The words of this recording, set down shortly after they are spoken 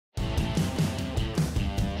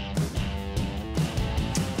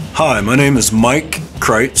Hi, my name is Mike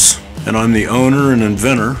Kreitz, and I'm the owner and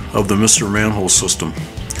inventor of the Mr. Manhole system.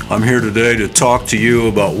 I'm here today to talk to you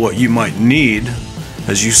about what you might need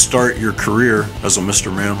as you start your career as a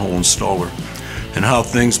Mr. Manhole installer, and how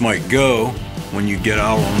things might go when you get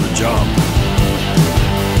out on the job.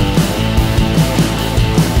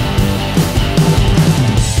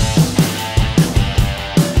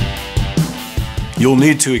 You'll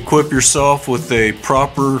need to equip yourself with a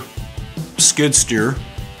proper skid steer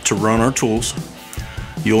to run our tools.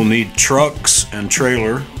 You'll need trucks and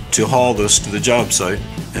trailer to haul this to the job site,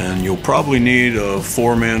 and you'll probably need a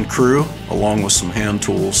 4-man crew along with some hand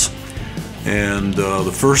tools. And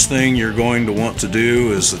the first thing you're going to want to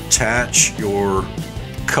do is attach your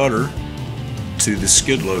cutter to the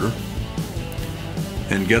skid loader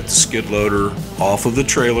and get the skid loader off of the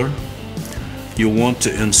trailer. You'll want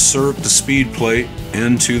to insert the speed plate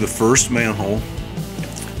into the first manhole.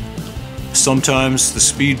 Sometimes the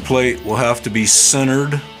speed plate will have to be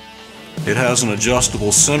centered. It has an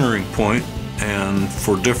adjustable centering point, and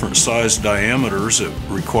for different size diameters it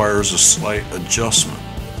requires a slight adjustment.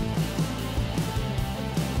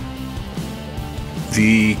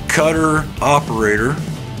 The cutter operator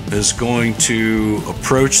is going to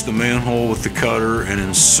approach the manhole with the cutter and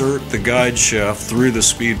insert the guide shaft through the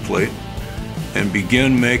speed plate and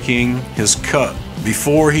begin making his cut.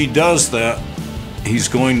 Before he does that, he's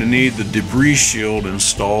going to need the debris shield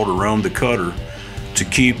installed around the cutter to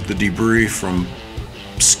keep the debris from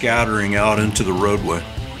scattering out into the roadway.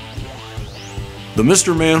 The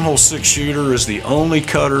Mr. Manhole 6-shooter is the only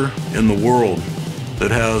cutter in the world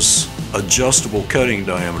that has adjustable cutting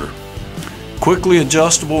diameter. Quickly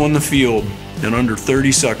adjustable in the field in under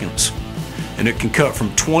 30 seconds, and it can cut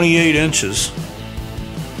from 28 inches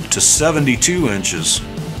to 72 inches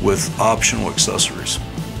with optional accessories.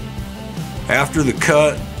 After the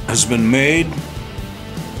cut has been made,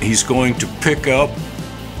 he's going to pick up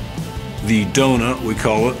the donut, we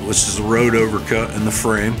call it, which is the road overcut in the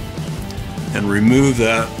frame, and remove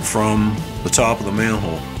that from the top of the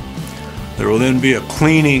manhole. There will then be a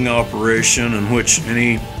cleaning operation in which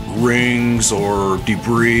any rings or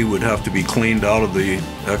debris would have to be cleaned out of the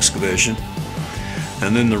excavation,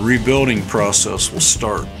 and then the rebuilding process will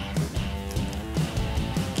start.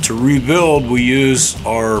 To rebuild, we use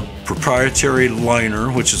our proprietary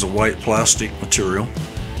liner, which is a white plastic material.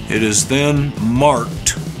 It is then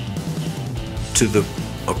marked to the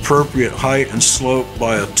appropriate height and slope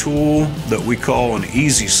by a tool that we call an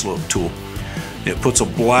easy slope tool. It puts a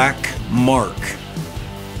black mark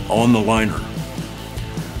on the liner.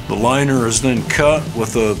 The liner is then cut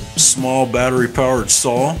with a small battery powered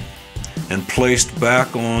saw and placed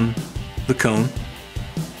back on the cone.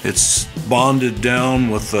 It's bonded down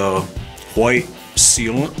with a white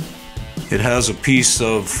sealant. It has a piece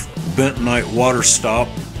of bentonite water stop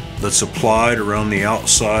that's applied around the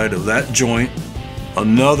outside of that joint.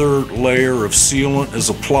 Another layer of sealant is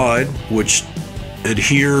applied, which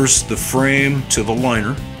adheres the frame to the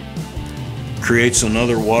liner, creates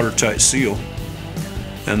another watertight seal,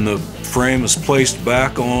 and the frame is placed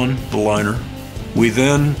back on the liner. We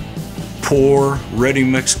then pour ready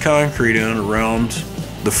mixed concrete in around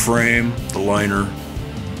the frame, the liner,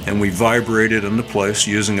 and we vibrate it into place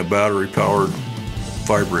using a battery powered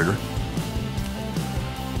vibrator.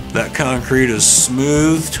 That concrete is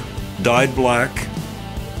smoothed, dyed black,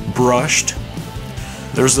 brushed.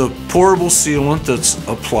 There's a pourable sealant that's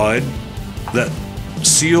applied that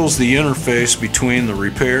seals the interface between the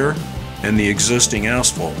repair and the existing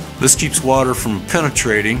asphalt. This keeps water from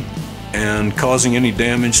penetrating and causing any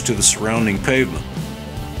damage to the surrounding pavement.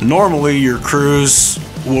 Normally your crews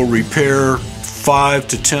will repair 5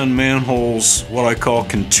 to 10 manholes, what I call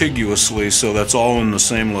contiguously, so that's all in the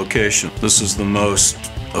same location. This is the most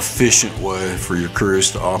efficient way for your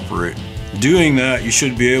crews to operate. Doing that, you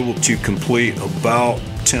should be able to complete about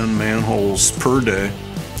 10 manholes per day,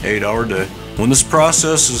 8-hour day. When this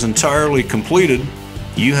process is entirely completed,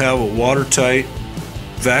 you have a watertight,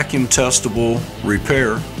 vacuum testable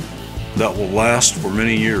repair that will last for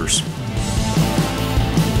many years.